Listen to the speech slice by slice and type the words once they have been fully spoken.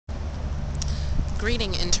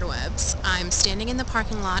Greeting interwebs. I'm standing in the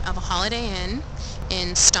parking lot of a Holiday Inn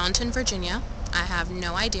in Staunton, Virginia. I have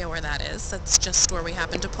no idea where that is. That's just where we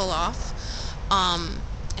happen to pull off.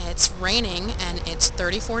 It's raining and it's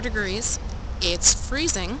 34 degrees. It's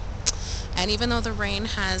freezing. And even though the rain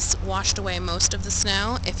has washed away most of the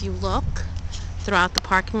snow, if you look throughout the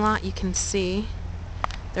parking lot, you can see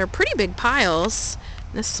there are pretty big piles.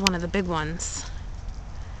 This is one of the big ones.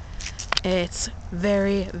 It's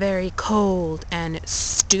very, very cold, and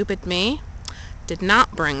stupid me did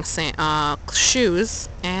not bring shoes,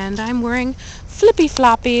 and I'm wearing flippy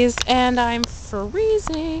floppies, and I'm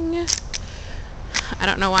freezing. I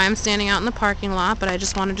don't know why I'm standing out in the parking lot, but I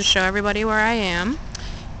just wanted to show everybody where I am.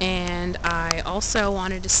 And I also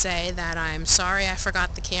wanted to say that I'm sorry I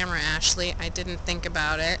forgot the camera, Ashley. I didn't think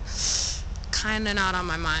about it. Kinda not on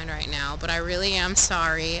my mind right now, but I really am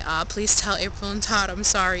sorry. Please tell April and Todd I'm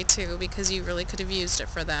sorry too, because you really could have used it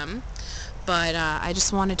for them. But I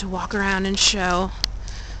just wanted to walk around and show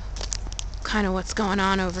kind of what's going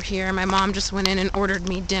on over here. My mom just went in and ordered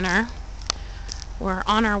me dinner. We're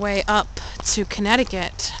on our way up to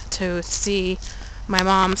Connecticut to see my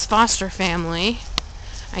mom's foster family.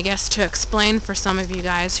 I guess to explain for some of you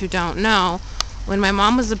guys who don't know, when my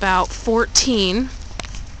mom was about 14,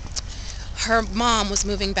 her mom was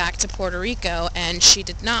moving back to Puerto Rico, and she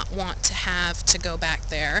did not want to have to go back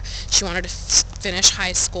there. She wanted to finish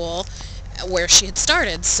high school where she had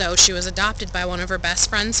started, so she was adopted by one of her best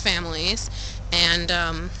friend's families,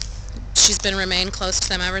 and she's been remained close to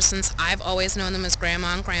them ever since. I've always known them as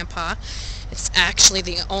Grandma and Grandpa. It's actually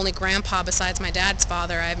the only grandpa besides my dad's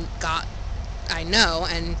father I know,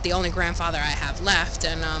 and the only grandfather I have left.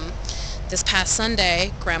 And this past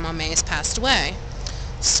Sunday, Grandma May's passed away.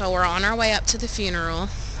 So we're on our way up to the funeral,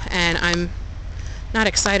 and I'm not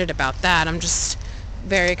excited about that. I'm just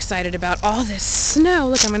very excited about all this snow.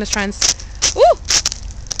 Look, I'm going to try and... Ooh!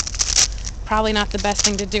 Probably not the best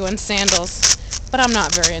thing to do in sandals, but I'm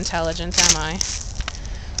not very intelligent, am I?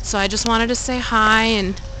 So I just wanted to say hi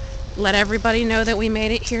and let everybody know that we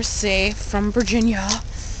made it here safe from Virginia.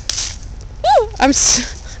 Woo! I'm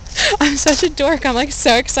such a dork. I'm like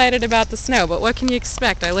so excited about the snow, but what can you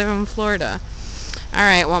expect? I live in Florida.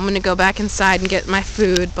 Alright, well, I'm going to go back inside and get my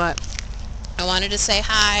food, but I wanted to say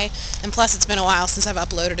hi, and plus it's been a while since I've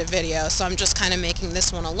uploaded a video, so I'm just kind of making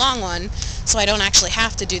this one a long one, so I don't actually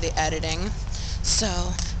have to do the editing. So,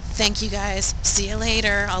 thank you guys. See you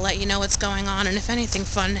later. I'll let you know what's going on, and if anything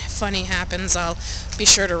funny happens, I'll be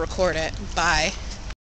sure to record it. Bye.